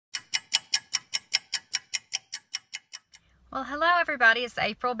Well, hello everybody. It's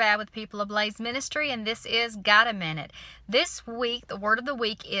April Babb with People Ablaze Ministry, and this is Got a Minute. This week, the word of the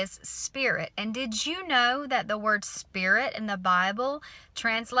week is spirit. And did you know that the word spirit in the Bible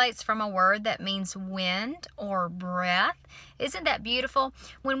translates from a word that means wind or breath? Isn't that beautiful?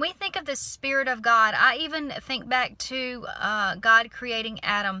 When we think of the Spirit of God, I even think back to God creating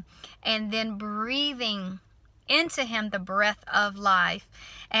Adam and then breathing into him the breath of life.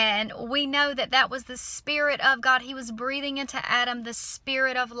 And we know that that was the Spirit of God. He was breathing into Adam the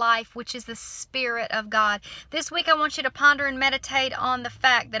Spirit of life, which is the Spirit of God. This week I want you to ponder and meditate on the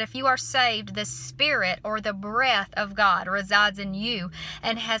fact that if you are saved, the Spirit or the breath of God resides in you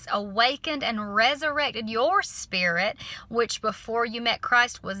and has awakened and resurrected your spirit, which before you met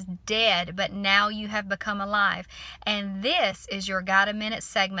Christ was dead, but now you have become alive. And this is your Got a Minute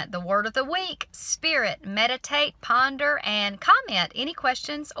segment, the word of the week, spirit. Meditate, ponder, and comment any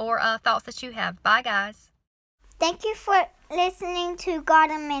questions or thoughts that you have. Bye, guys. Thank you for listening to Got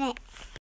a Minute.